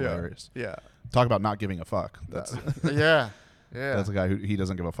fucking hilarious. Yeah. Talk about not giving a fuck. That's yeah. That's a guy who he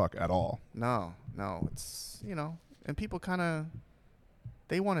doesn't give a fuck at all. No, it's and people kind of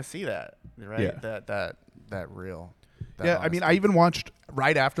they want to see that, right? Yeah. That real. Honesty. I even watched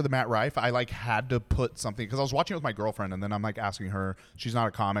right after the Matt Rife. I like had to put something because I was watching it with my girlfriend, and then I'm like asking her. She's not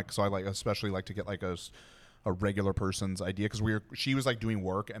a comic, so I like especially like to get like a regular person's idea because she was like doing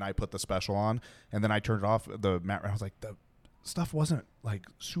work, and I put the special on, and then I turned it off. The Matt Rife, I was like the stuff wasn't like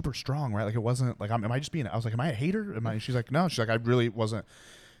super strong, right? Like it wasn't like am I just being? I was like, am I a hater? She's like, no. She's like, I really wasn't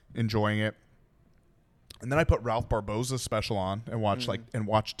enjoying it. And then I put Ralph Barboza's special on and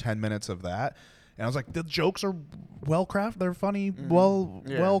watched 10 minutes of that, and I was like, the jokes are well crafted. They're funny, well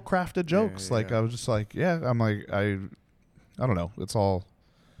crafted jokes. Like I was just like, I'm like I don't know. It's all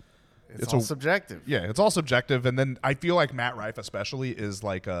subjective. Yeah, it's all subjective. And then I feel like Matt Rife especially is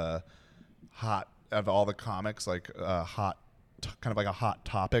like a hot of all the comics, like a hot. Kind of like a hot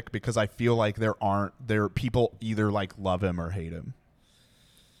topic because I feel like there people either like love him or hate him.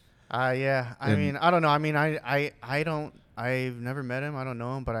 I don't know. I've never met him. I don't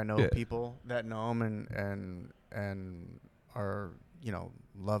know him, but I know people that know him and are,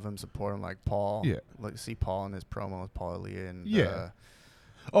 love him, support him, like Paul. Yeah. Like, see Paul in his promo with Paul Elia and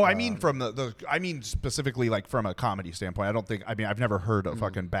from specifically like from a comedy standpoint. I've never heard a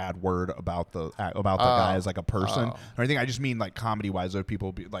fucking bad word about the guy as like a person or anything. I just mean like comedy wise, there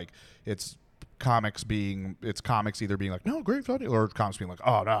people be like it's comics either being like no great funny or comics being like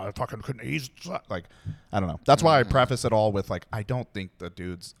oh no I fucking couldn't. He's like I don't know. That's why I preface it all with like I don't think the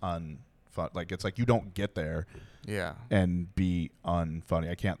dude's unfun. Like it's like you don't get there. Yeah, and be unfunny.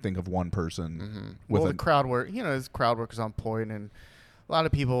 I can't think of one person with the crowd work. His crowd work is on point and. A lot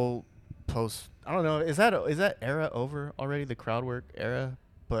of people post. I don't know. Is that era over already? The crowd work era,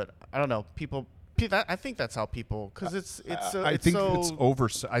 but I don't know. People. I think that's how people because it's over.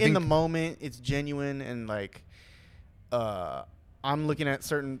 In the moment, it's genuine and like. I'm looking at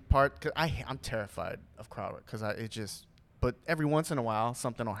certain part because I'm terrified of crowd work because it just. But every once in a while,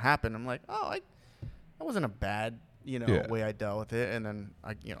 something will happen. I'm like, oh, that wasn't a bad way I dealt with it, and then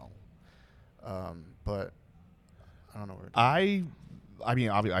but I don't know where.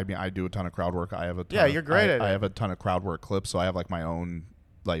 I do a ton of crowd work. I have a ton you're great at it. I have a ton of crowd work clips, so I have like my own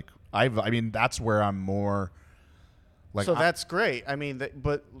like that's where I'm more like. So that's great.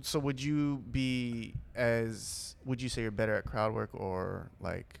 So would you say you're better at crowd work or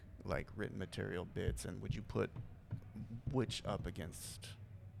like written material bits, and would you put which up against?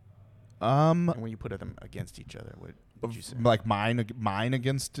 And when you put them against each other, what would you say? Like mine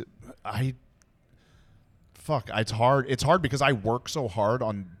against Fuck, it's hard. It's hard because I work so hard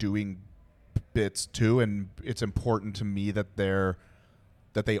on doing bits too, and it's important to me that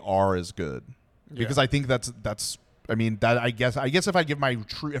they are as good. Because I think that's I guess if I give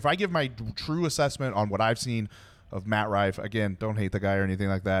my true assessment on what I've seen of Matt Rife, again, don't hate the guy or anything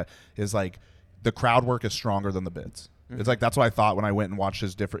like that, is like the crowd work is stronger than the bits. It's like that's what I thought when I went and watched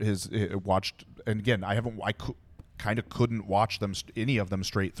and again, I kind of couldn't watch them any of them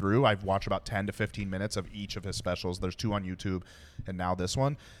straight through. I've watched about 10 to 15 minutes of each of his specials. There's 2 on YouTube and now this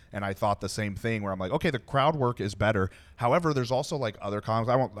one, and I thought the same thing where I'm like, okay, the crowd work is better. However, there's also like other comics.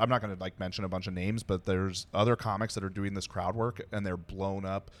 I'm not going to like mention a bunch of names, but there's other comics that are doing this crowd work and they're blown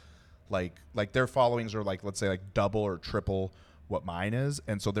up like their followings are like, let's say like double or triple what mine is,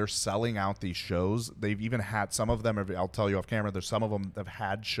 and so they're selling out these shows. They've even had some of them, I'll tell you off camera, there's some of them that have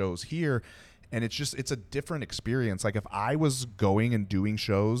had shows here. And it's a different experience. Like if I was going and doing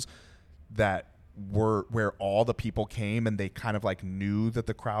shows that where all the people came and they kind of like knew that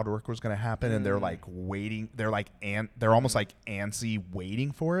the crowd work was going to happen and they're like waiting. They're like they're almost like antsy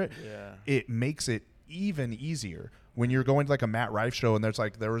waiting for it. Yeah. It makes it even easier when you're going to like a Matt Rife show and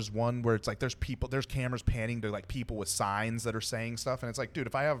there was one where it's like there's cameras panning to like people with signs that are saying stuff, and it's like, dude,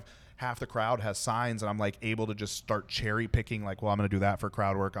 if I have half the crowd has signs and I'm like able to just start cherry picking, like, well, I'm going to do that for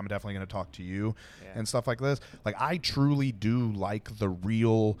crowd work, I'm definitely going to talk to you and stuff like this. Like, I truly do like the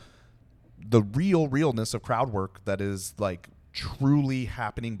realness of crowd work that is like truly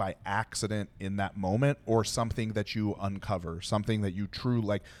happening by accident in that moment, or something that you uncover, something that you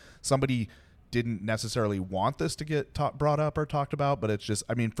like somebody didn't necessarily want this to get brought up or talked about, but it's just,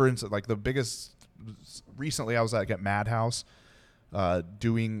 I mean, for instance, like the biggest, recently I was like at Madhouse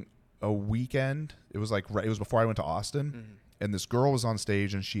doing a weekend. It was before I went to Austin, and this girl was on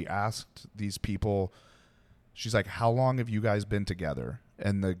stage and she asked these people, she's like, how long have you guys been together?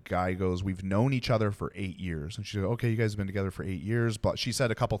 And the guy goes, we've known each other for 8 years. And she said, okay, you guys have been together for 8 years. But she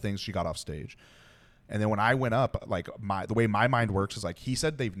said a couple things, she got off stage. And then when I went up, like the way my mind works is like, he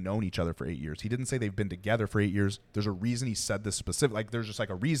said they've known each other for 8 years. He didn't say they've been together for 8 years. There's a reason he said this specific, like there's just like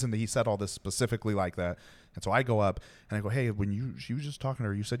a reason that he said all this specifically like that. And so I go up and I go, hey, she was just talking to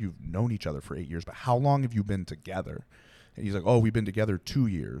her, you said you've known each other for 8 years, but how long have you been together? And he's like, oh, we've been together 2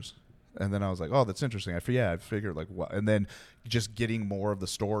 years. And then I was like, oh, that's interesting. I figured like what? And then just getting more of the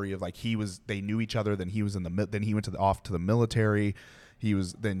story of like, they knew each other. Then he was then he went off to the military.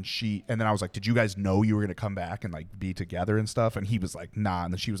 And then I was like, did you guys know you were going to come back and like be together and stuff? And he was like, nah.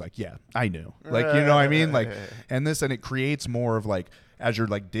 And then she was like, yeah, I knew. Like, you know what I mean? Like, and it creates more of like, as you're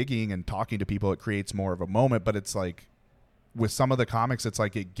like digging and talking to people, it creates more of a moment. But it's like with some of the comics, it's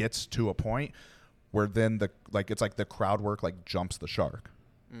like, it gets to a point where then it's like the crowd work like jumps the shark.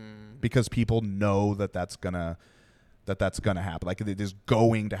 Because people know that's gonna happen. Like, it is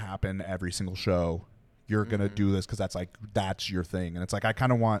going to happen every single show. You're gonna do this because that's your thing. And it's like, I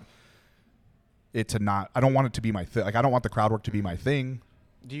kind of want it to not. I don't want it to be my thing. Like, I don't want the crowd work to be my thing.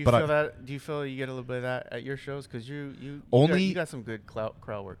 Do you feel that? Do you feel you get a little bit of that at your shows? Because you got some good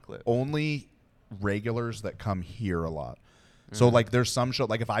crowd work clips. Only regulars that come here a lot. So like, there's some show,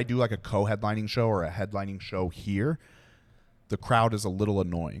 like if I do like a co-headlining show or a headlining show here, the crowd is a little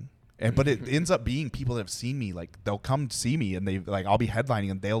annoying. But it ends up being people that have seen me. Like, they'll come see me and I'll be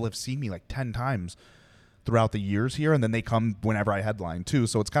headlining and they'll have seen me like 10 times throughout the years here. And then they come whenever I headline too.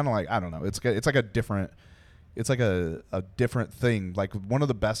 So it's kind of like, I don't know. It's like a different thing. Like, one of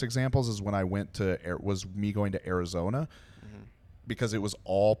the best examples is when I was me going to Arizona, because it was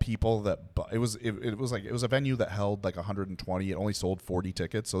all people it was a venue that held like 120. It only sold 40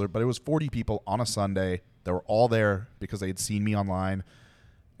 tickets. But it was 40 people on a Sunday. They were all there because they had seen me online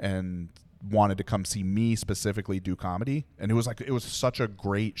and wanted to come see me specifically do comedy. And it was such a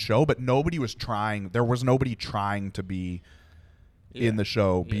great show, but nobody was trying. There was nobody trying to be in the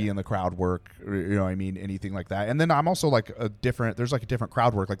show, be in the crowd work, you know what I mean? Anything like that. And then I'm also like there's like a different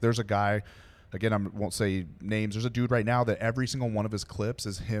crowd work. Like, there's a guy, again, I won't say names. There's a dude right now that every single one of his clips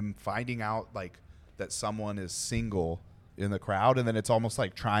is him finding out like that someone is single in the crowd, and then it's almost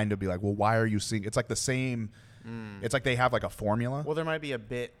like trying to be like, well, why are you single? It's like the same. It's like they have like a formula. Well, there might be a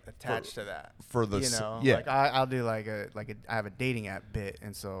bit attached to that for the, like I'll do like I have a dating app bit,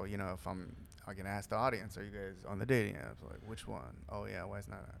 and so if I can ask the audience, are you guys on the dating app? Like, which one? Oh yeah, why is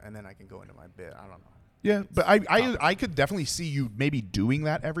not? And then I can go into my bit. I don't know. Yeah, but I could definitely see you maybe doing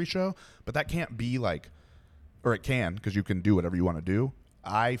that every show, but that can't be like, or it can, because you can do whatever you want to do.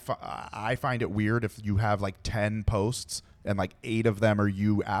 I find it weird if you have like 10 posts and like 8 of them are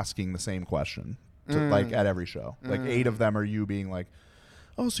you asking the same question like at every show. Like 8 of them are you being like,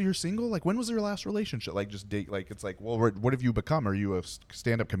 oh, so you're single? Like, when was your last relationship? Like, just date. Like, it's like, well, what have you become? Are you a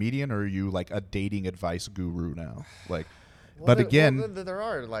stand-up comedian, or are you like a dating advice guru now? Like, but again, there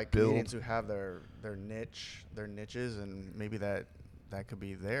are like comedians who have their niches, and maybe that could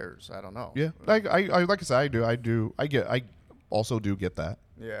be theirs. I don't know. Yeah, like I said, I also do get that.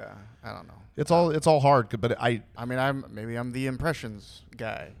 Yeah, I don't know. It's all hard, but I'm the impressions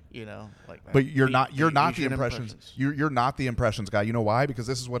guy, like. But you're not the impressions. You're not the impressions guy. You know why? Because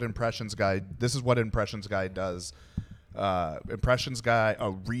this is what impressions guy does. Impressions guy,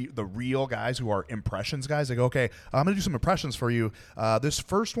 the real guys who are impressions guys, they go, okay, I'm gonna do some impressions for you. This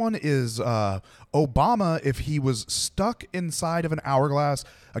first one is Obama if he was stuck inside of an hourglass.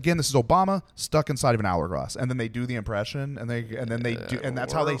 Again, this is Obama stuck inside of an hourglass, and then they do the impression, and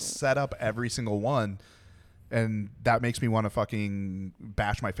that's how they set up every single one. And that makes me want to fucking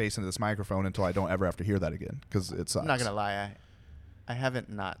bash my face into this microphone until I don't ever have to hear that again, because it sucks. I'm not gonna lie, I haven't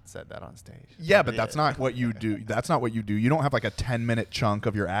not said that on stage. Yeah, but that's not what you do. That's not what you do. You don't have like a 10-minute chunk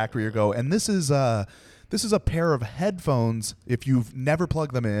of your act where you go, and this is a pair of headphones. If you've never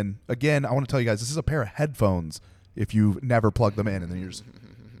plugged them in, again, I want to tell you guys, this is a pair of headphones. If you've never plugged them in, and then you're just.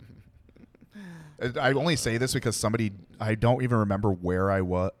 I only say this because I don't even remember where I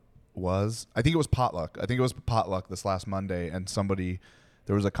was. I think it was Potluck. This last Monday, and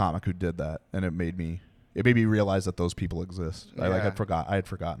there was a comic who did that, and it made me realize that those people exist. Yeah. I had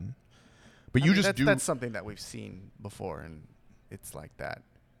forgotten. But that's something that we've seen before, and it's like that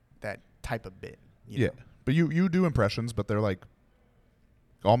type of bit. You know? But you do impressions, but they're like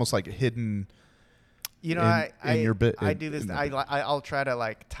almost like hidden. You know, in your bit. I do this. I'll try to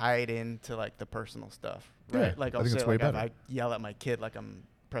like tie it into like the personal stuff, right? Yeah, like I'll say, like I yell at my kid like I'm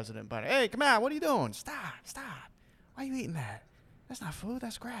President Biden. Hey, come on! What are you doing? Stop! Why are you eating that? That's not food.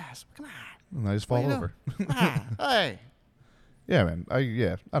 That's grass. Come on! And I just fall over. Come on! Hey! Yeah, man. I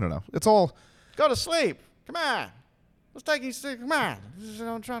don't know. It's all. Go to sleep. Come on! Let's take you. Come on!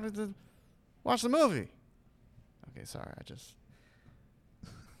 I'm trying to watch the movie. Okay, sorry. I just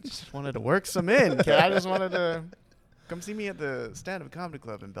wanted to work some in. I just wanted to come see me at the Stand-Up Comedy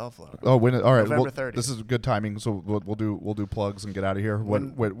Club in Bellflower. Oh, all right. November 30th. This is good timing. So we'll do plugs and get out of here.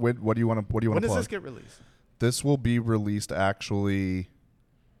 What do you want to plug? When does this get released? This will be released actually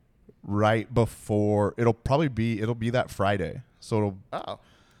right before. It'll be that Friday. So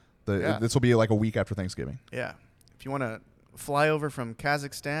this will be like a week after Thanksgiving. Yeah. If you want to fly over from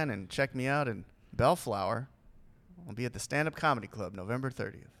Kazakhstan and check me out in Bellflower, I'll be at the Stand-Up Comedy Club November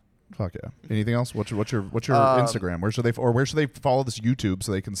 30th. Fuck yeah. Anything else? What's your Instagram? Where should they follow this YouTube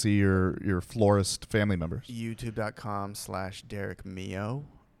so they can see your florist family members? YouTube.com/Derek Mio.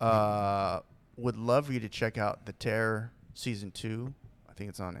 Would love for you to check out The Terror Season 2. I think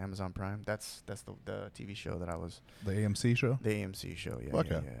it's on Amazon Prime. That's the TV show that I was. The AMC show? The AMC show, yeah. Fuck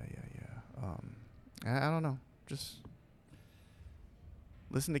yeah. I don't know. Just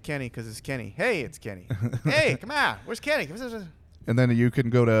listen to Kenny because it's Kenny. Hey, it's Kenny. Hey, come on. Where's Kenny? And then you can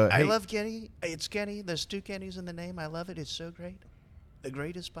go to... I love Kenny. It's Kenny. There's 2 Kennys in the name. I love it. It's so great. The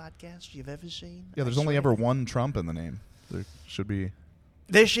greatest podcast you've ever seen. Yeah, there's only ever one Trump in the name. There should be...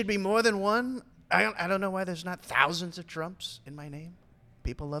 There should be more than one. I don't know why there's not thousands of Trumps in my name.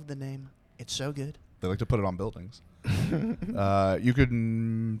 People love the name. It's so good. They like to put it on buildings. You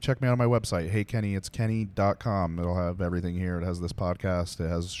can check me out on my website. Hey, Kenny. It's kenny.com. It'll have everything here. It has this podcast. It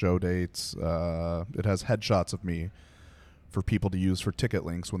has show dates. It has headshots of me for people to use for ticket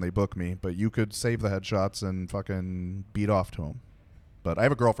links when they book me. But you could save the headshots and fucking beat off to them. But I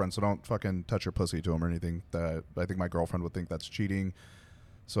have a girlfriend, so don't fucking touch your pussy to him or anything. That I think my girlfriend would think that's cheating.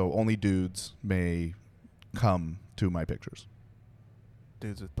 So only dudes may come to my pictures.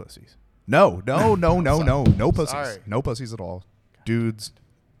 Dudes with pussies. No pussies. Sorry. No pussies at all. Dudes,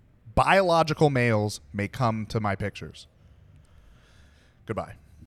 biological males may come to my pictures. Goodbye.